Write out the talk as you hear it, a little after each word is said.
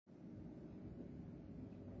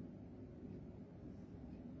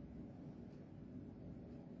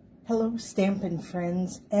Hello Stampin'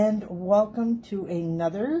 friends, and welcome to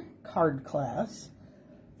another card class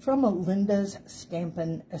from Linda's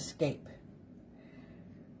Stampin' Escape.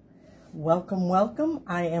 Welcome, welcome.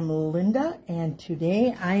 I am Linda, and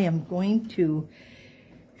today I am going to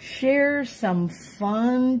share some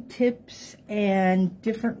fun tips and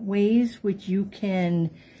different ways which you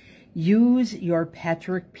can use your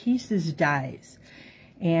Patchwork Pieces dies.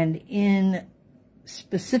 And in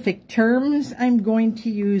specific terms, I'm going to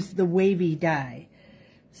use the wavy die.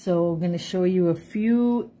 So I'm going to show you a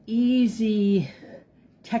few easy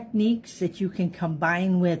techniques that you can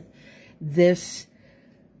combine with this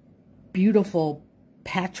beautiful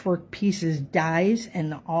Patchwork Pieces dies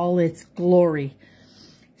and all its glory.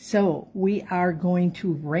 So we are going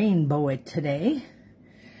to rainbow it today.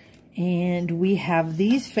 And we have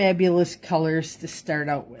these fabulous colors to start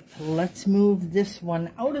out with. Let's move this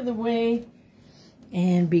one out of the way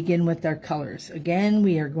and begin with our colors. Again,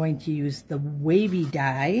 we are going to use the wavy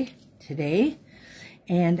die today.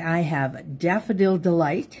 And I have Daffodil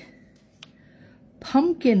Delight,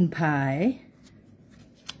 Pumpkin Pie,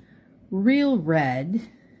 Real Red,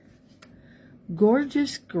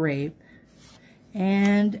 Gorgeous Grape,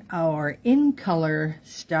 and our in color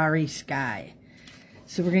Starry Sky.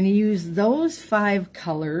 So we're going to use those 5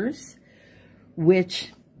 colors,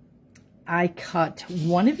 which I cut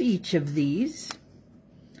one of each of these,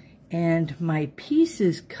 and my piece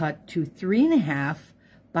is cut to 3.5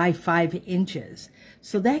 by 5 inches.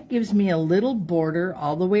 So that gives me a little border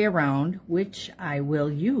all the way around, which I will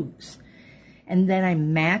use. And then I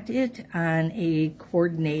mat it on a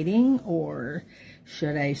coordinating, or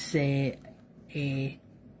should I say a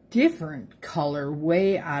different color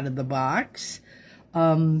way out of the box.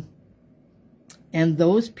 And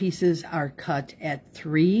those pieces are cut at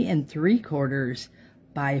 3 3/4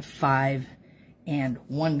 by 5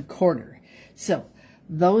 1/4. So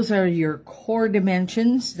those are your core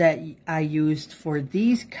dimensions that I used for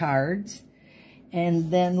these cards. And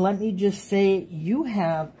then let me just say, you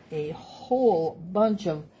have a whole bunch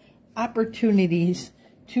of opportunities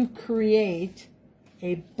to create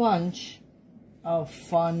a bunch of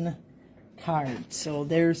fun cards. So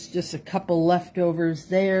there's just a couple leftovers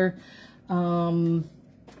there. And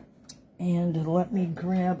let me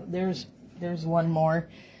grab, there's one more.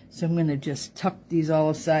 So I'm going to just tuck these all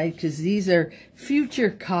aside because these are future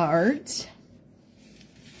cards.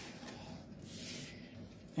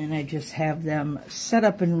 And I just have them set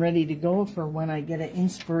up and ready to go for when I get an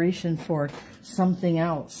inspiration for something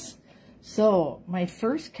else. So my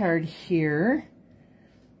first card here,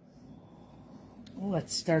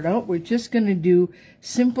 let's start out. We're just going to do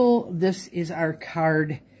simple. This is our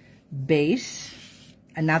card base.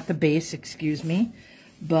 Not the base, excuse me,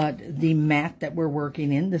 but the mat that we're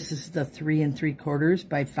working in. This is the 3 3/4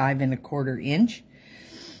 by 5 1/4 inch.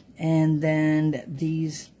 And then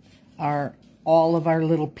these are all of our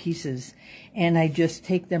little pieces. And I just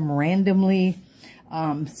take them randomly.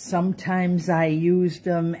 Sometimes I use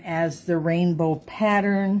them as the rainbow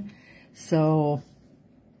pattern. So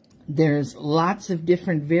there's lots of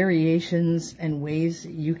different variations and ways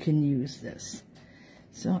you can use this.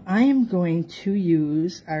 So I am going to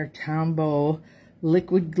use our Tombow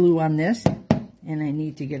liquid glue on this, and I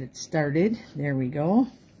need to get it started. There we go.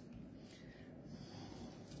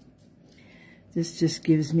 This just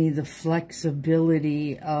gives me the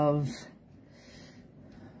flexibility of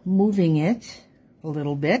moving it a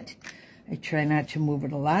little bit. I try not to move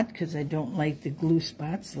it a lot because I don't like the glue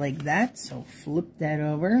spots like that. So flip that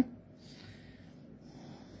over.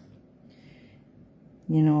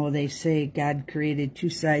 You know, they say God created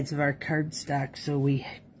 2 sides of our cardstock, so we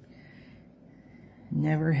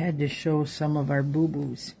never had to show some of our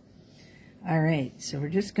boo-boos. All right, so we're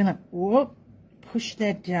just going to push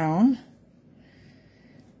that down.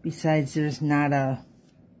 Besides, there's not a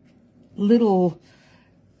little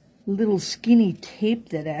skinny tape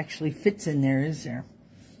that actually fits in there, is there?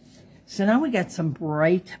 So now we got some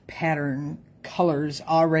bright pattern colors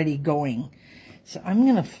already going. So I'm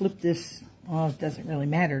going to flip this. Well, it doesn't really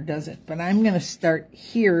matter, does it? But I'm going to start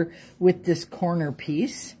here with this corner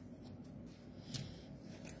piece.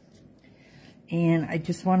 And I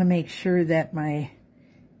just want to make sure that my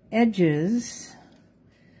edges,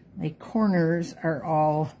 my corners, are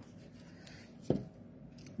all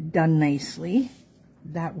done nicely.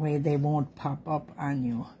 That way they won't pop up on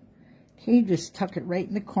you. Okay, just tuck it right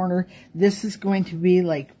in the corner. This is going to be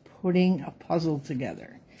like putting a puzzle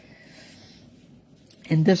together.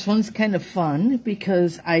 And this one's kind of fun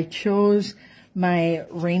because I chose my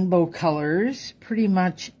rainbow colors pretty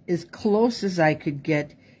much as close as I could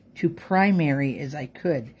get to primary as I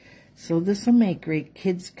could. So this will make great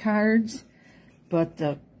kids cards, but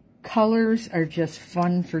the colors are just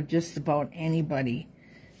fun for just about anybody.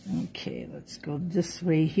 Okay, let's go this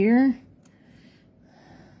way here.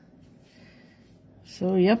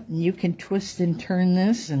 So, yep, you can twist and turn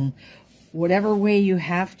this and whatever way you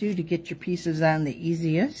have to get your pieces on the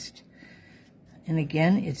easiest. And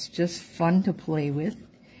again, it's just fun to play with.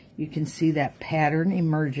 You can see that pattern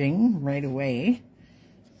emerging right away.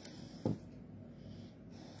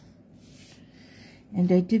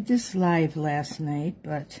 And I did this live last night,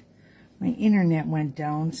 but my internet went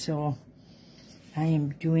down, so I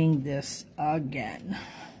am doing this again.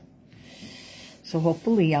 So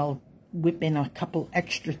hopefully I'll whip in a couple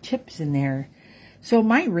extra tips in there. So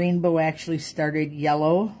my rainbow actually started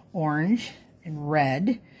yellow, orange, and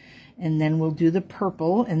red. And then we'll do the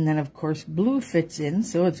purple, and then of course blue fits in,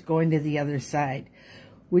 so it's going to the other side,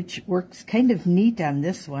 which works kind of neat on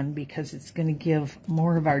this one because it's going to give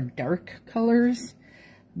more of our dark colors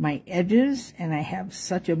my edges, and I have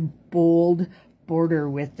such a bold border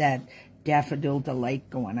with that Daffodil Delight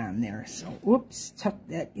going on there. So, whoops, tuck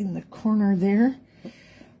that in the corner there.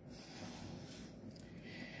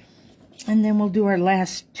 And then we'll do our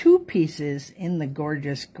last two pieces in the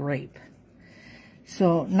gorgeous grape.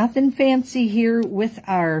 So nothing fancy here with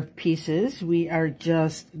our pieces. We are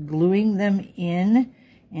just gluing them in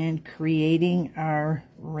and creating our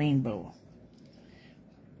rainbow.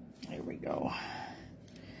 There we go.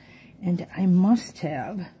 And I must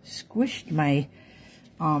have squished my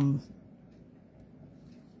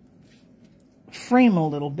frame a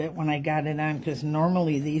little bit when I got it on, because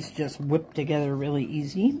normally these just whip together really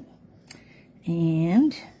easy.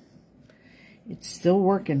 And it's still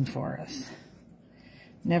working for us.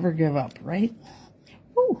 Never give up, right?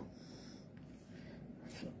 Woo!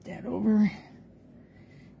 Flip that over.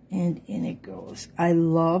 And in it goes. I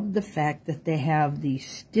love the fact that they have these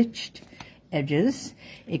stitched edges.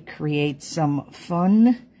 It creates some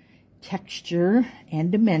fun texture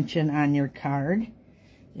and dimension on your card.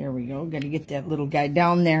 There we go. Got to get that little guy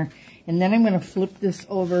down there. And then I'm going to flip this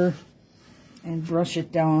over and brush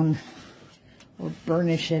it down, or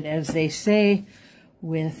burnish it, as they say,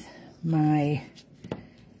 with my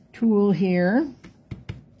tool here.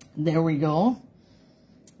 There we go.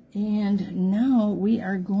 And now we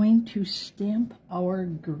are going to stamp our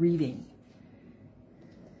greeting.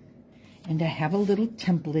 And I have a little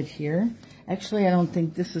template here. Actually, I don't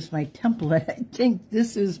think this is my template. I think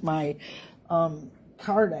this is my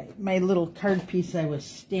card, my little card piece I was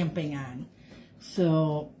stamping on.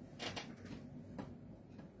 So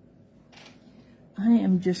I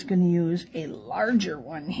am just going to use a larger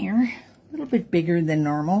one here. A little bit bigger than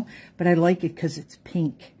normal, but I like it because it's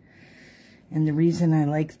pink. And the reason I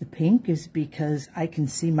like the pink is because I can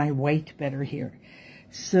see my white better here.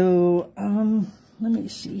 So, let me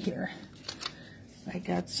see here. I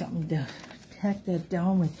got something to tack that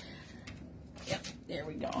down with. Yep, there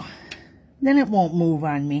we go. Then it won't move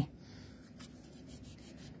on me.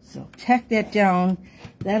 So tack that down.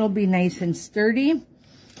 That'll be nice and sturdy.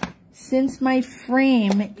 Since my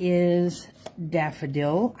frame is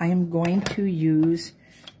daffodil, I am going to use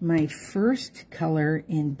my first color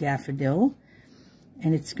in daffodil,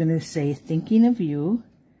 and it's going to say thinking of you.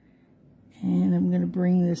 And I'm going to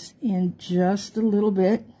bring this in just a little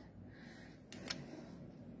bit.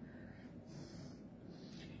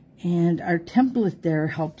 And our template there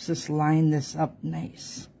helps us line this up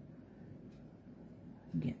nice.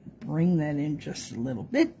 Again, bring that in just a little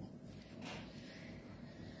bit.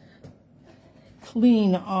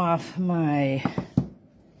 Clean off my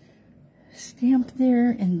stamp there,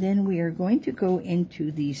 and then we are going to go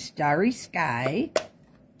into the Starry Sky.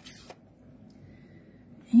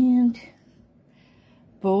 And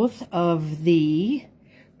both of the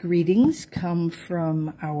greetings come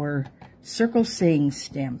from our Circle Saying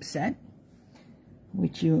stamp set,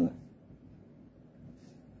 which you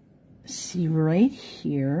see right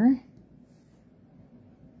here.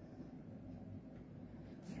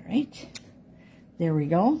 All right, there we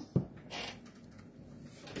go.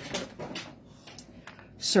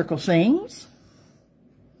 Circle Sayings.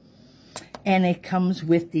 And it comes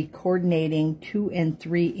with the coordinating 2 and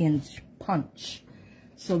 3 inch punch.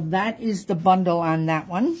 So that is the bundle on that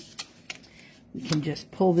one. We can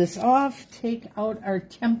just pull this off, take out our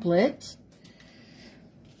template,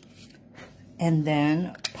 and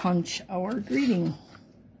then punch our greeting.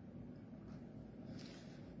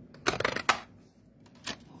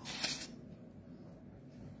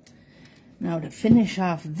 Now to finish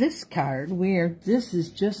off this card, this is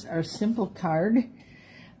just our simple card.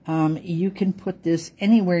 You can put this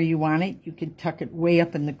anywhere you want it. You can tuck it way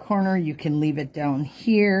up in the corner. You can leave it down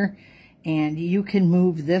here. And you can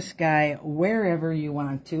move this guy wherever you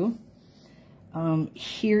want to.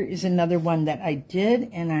 Here is another one that I did,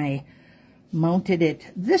 and I mounted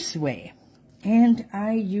it this way. And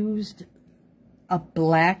I used a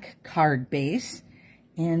black card base,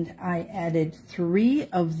 and I added 3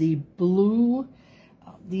 of the blue,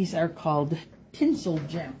 these are called tinsel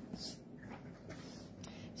gems.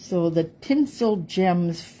 So the tinsel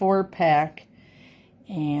gems 4-pack,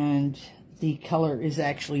 and the color is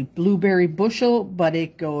actually blueberry bushel, but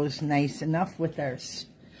it goes nice enough with our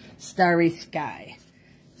starry sky.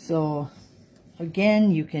 So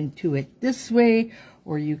again, you can do it this way,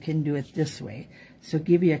 or you can do it this way. So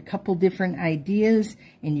give you a couple different ideas,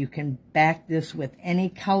 and you can back this with any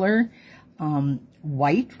color.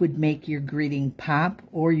 White would make your greeting pop,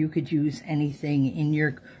 or you could use anything in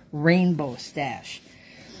your rainbow stash.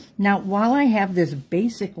 Now, while I have this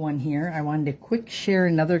basic one here, I wanted to quick share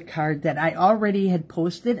another card that I already had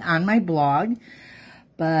posted on my blog.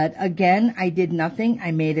 But again, I did nothing.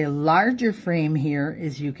 I made a larger frame here,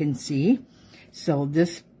 as you can see. So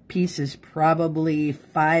this piece is probably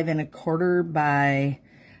 5 1/4 by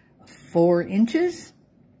 4 inches.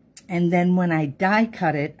 And then when I die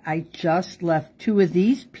cut it, I just left 2 of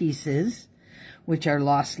these pieces, which are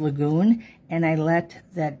Lost Lagoon, and I let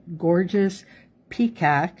that gorgeous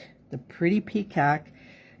peacock, the pretty peacock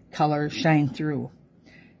color shine through.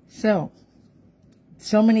 So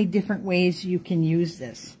many different ways you can use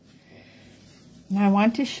this. Now I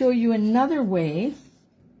want to show you another way.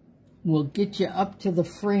 We'll get you up to the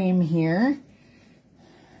frame here.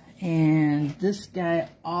 And this guy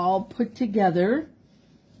all put together.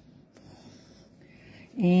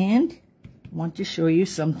 And I want to show you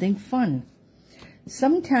something fun.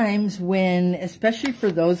 Sometimes when, especially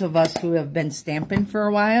for those of us who have been stamping for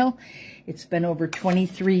a while, it's been over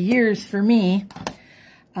 23 years for me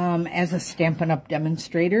as a Stampin' Up!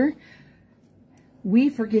 Demonstrator, we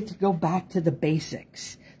forget to go back to the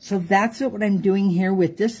basics. So that's what I'm doing here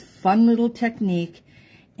with this fun little technique.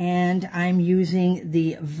 And I'm using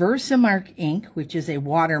the Versamark ink, which is a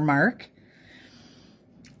watermark.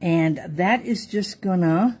 And that is just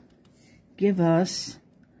gonna give us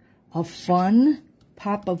a fun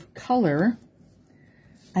pop of color.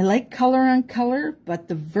 I like color on color, but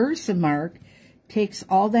the Versamark takes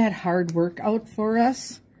all that hard work out for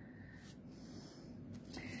us.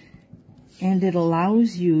 And it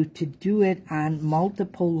allows you to do it on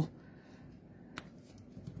multiple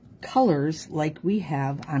colors like we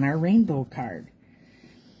have on our rainbow card.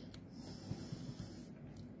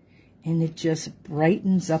 And it just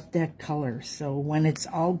brightens up that color. So when it's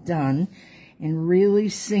all done and really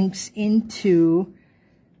sinks into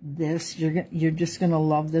this, you're just going to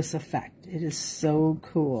love this effect. It is so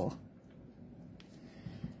cool.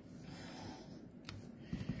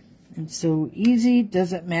 And so easy,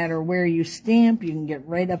 doesn't matter where you stamp, you can get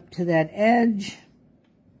right up to that edge.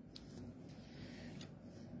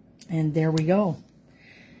 And there we go.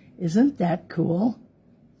 Isn't that cool?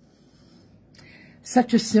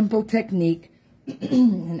 Such a simple technique.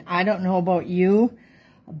 And I don't know about you,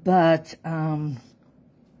 but I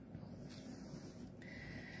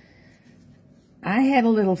had a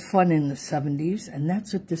little fun in the 70s, and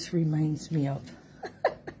that's what this reminds me of.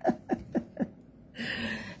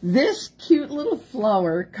 This cute little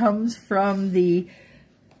flower comes from the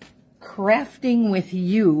Crafting with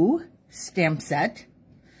You stamp set.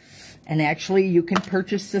 And actually, you can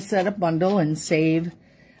purchase this at a bundle and save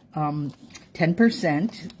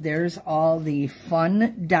 10%. There's all the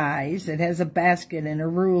fun dies. It has a basket and a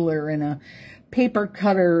ruler and a paper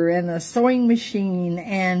cutter and a sewing machine.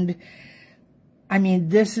 And I mean,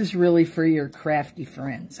 this is really for your crafty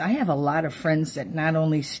friends. I have a lot of friends that not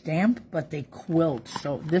only stamp, but they quilt.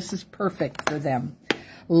 So this is perfect for them.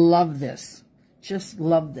 Love this. Just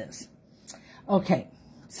love this. Okay,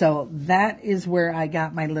 so that is where I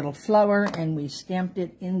got my little flower, and we stamped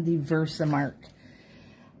it in the Versamark.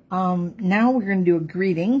 Now we're going to do a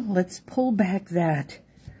greeting. Let's pull back that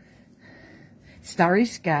starry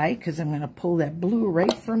sky, because I'm going to pull that blue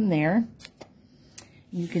right from there.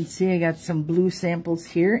 You can see I got some blue samples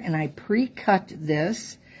here, and I pre-cut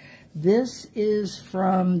this. This is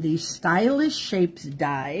from the Stylish Shapes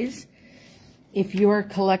dies. If you're a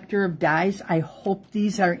collector of dies, I hope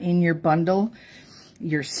these are in your bundle,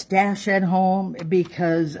 your stash at home,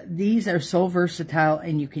 because these are so versatile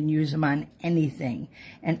and you can use them on anything.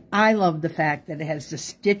 And I love the fact that it has the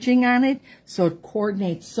stitching on it, so it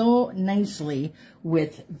coordinates so nicely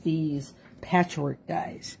with these patchwork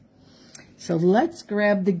dies. So let's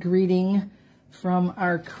grab the greeting from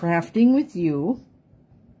our Crafting with You,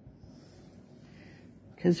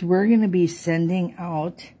 because we're going to be sending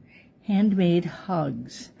out handmade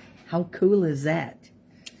hugs. How cool is that?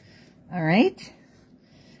 All right.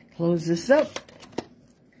 close this up,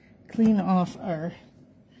 clean off our,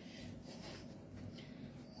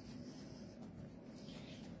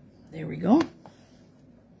 there we go.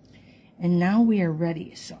 And now we are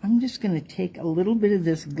ready. So I'm just going to take a little bit of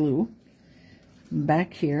this glue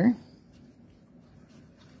back here.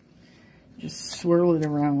 Just swirl it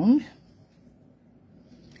around.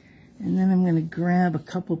 And then I'm going to grab a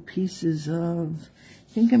couple pieces of,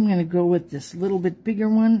 I think I'm going to go with this little bit bigger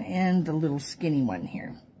one and the little skinny one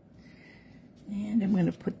here. And I'm going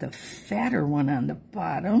to put the fatter one on the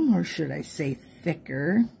bottom, or should I say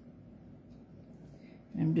thicker.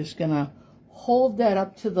 I'm just going to hold that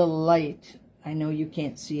up to the light. I know you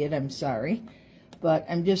can't see it, I'm sorry. But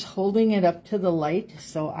I'm just holding it up to the light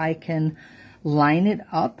so I can line it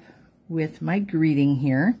up with my greeting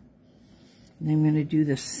here. And I'm going to do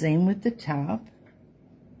the same with the top.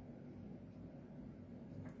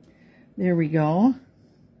 There we go.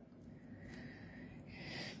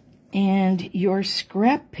 And your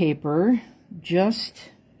scrap paper just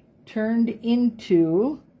turned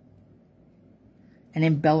into an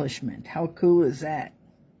embellishment. How cool is that?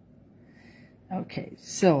 Okay,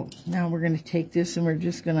 so now we're going to take this and we're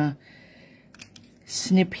just going to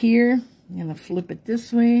snip here. I'm going to flip it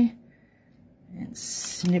this way and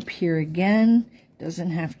snip here again.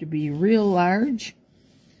 Doesn't have to be real large,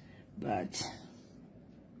 but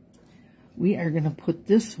we are going to put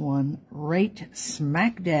this one right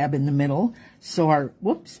smack dab in the middle so our,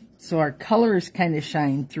 so our colors kind of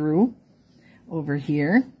shine through over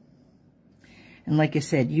here. And like I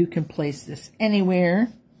said, you can place this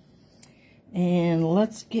anywhere. And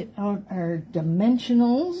let's get out our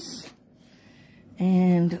dimensionals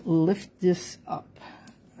and lift this up.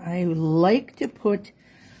 I like to put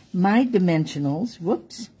my dimensionals,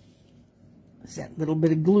 is that little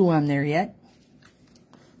bit of glue on there yet?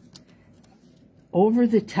 Over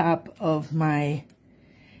the top of my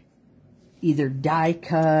either die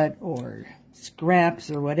cut or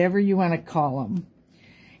scraps or whatever you want to call them.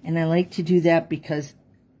 And I like to do that because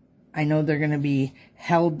I know they're going to be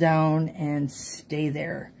held down and stay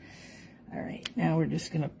there. All right, now we're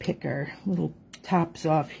just going to pick our little tops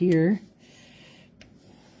off here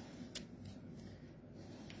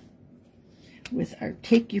with our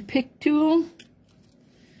take your pick tool.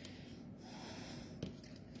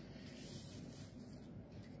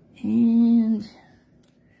 And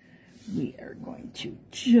we are going to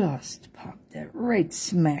just pop that right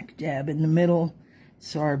smack dab in the middle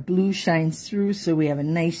so our blue shines through, so we have a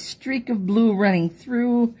nice streak of blue running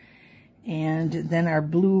through, and then our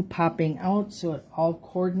blue popping out so it all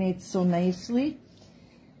coordinates so nicely.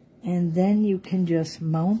 And then you can just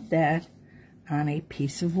mount that on a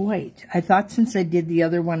piece of white. I thought since I did the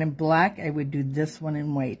other one in black, I would do this one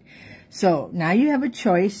in white. So now you have a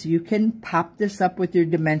choice. You can pop this up with your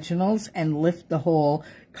dimensionals and lift the whole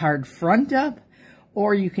card front up,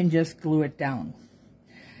 or you can just glue it down.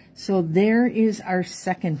 So there is our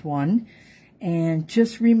second one. And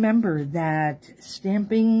just remember that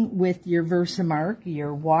stamping with your Versamark,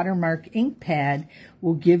 your watermark ink pad,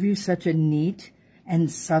 will give you such a neat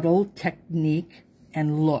and subtle technique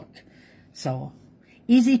and look. So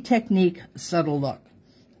easy technique, subtle look.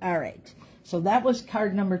 All right. So that was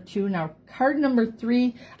card number 2. Now card number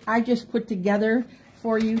 3, I just put together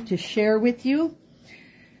for you to share with you.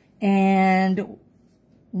 And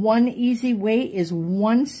one easy way is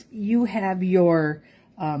once you have your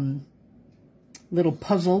little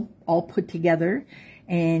puzzle all put together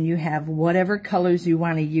and you have whatever colors you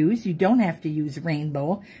want to use, you don't have to use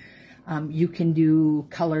rainbow. You can do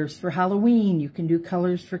colors for Halloween, you can do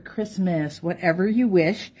colors for Christmas, whatever you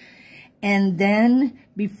wish. And then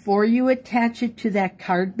before you attach it to that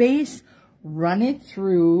card base, run it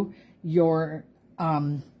through your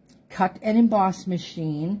cut and emboss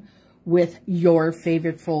machine with your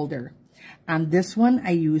favorite folder. On this one,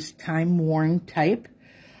 I used Time Worn type,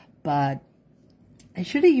 but I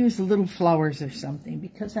should have used little flowers or something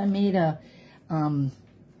because I made a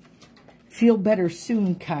Feel Better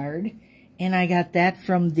Soon card, and I got that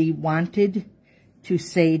from the Wanted to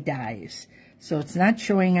Say dies. So it's not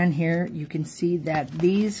showing on here. You can see that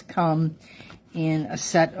these come in a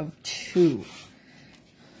set of 2.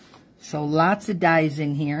 So lots of dies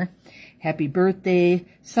in here. Happy birthday,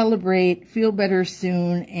 celebrate, feel better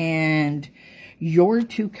soon, and you're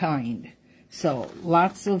too kind. So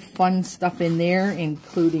lots of fun stuff in there,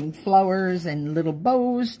 including flowers and little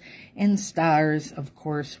bows and stars, of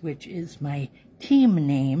course, which is my team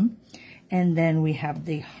name. And then we have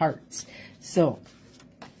the hearts. So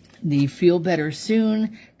the Feel Better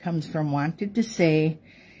Soon comes from Wanted to Say,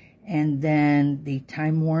 and then the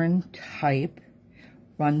Time Worn type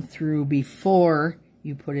run through before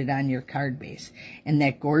you put it on your card base. And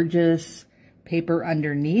that gorgeous paper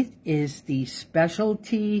underneath is the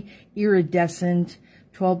specialty iridescent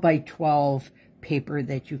 12 by 12 paper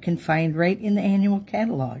that you can find right in the annual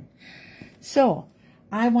catalog. So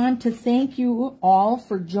I want to thank you all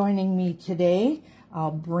for joining me today.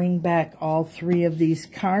 I'll bring back all 3 of these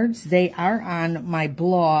cards. They are on my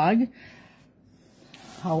blog.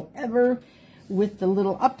 However, with the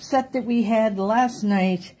little upset that we had last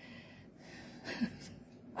night,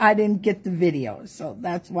 I didn't get the video, so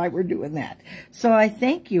that's why we're doing that. So I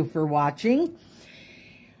thank you for watching.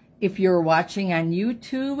 If you're watching on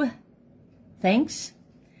YouTube, thanks.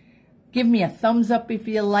 Give me a thumbs up if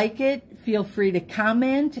you like it. Feel free to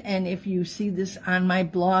comment, and if you see this on my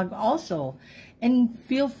blog also. And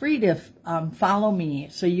feel free to follow me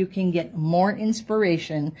so you can get more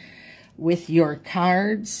inspiration with your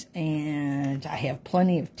cards, and I have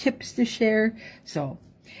plenty of tips to share. So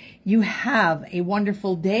you have a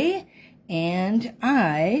wonderful day, and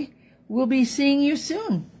I will be seeing you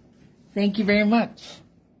soon. Thank you very much.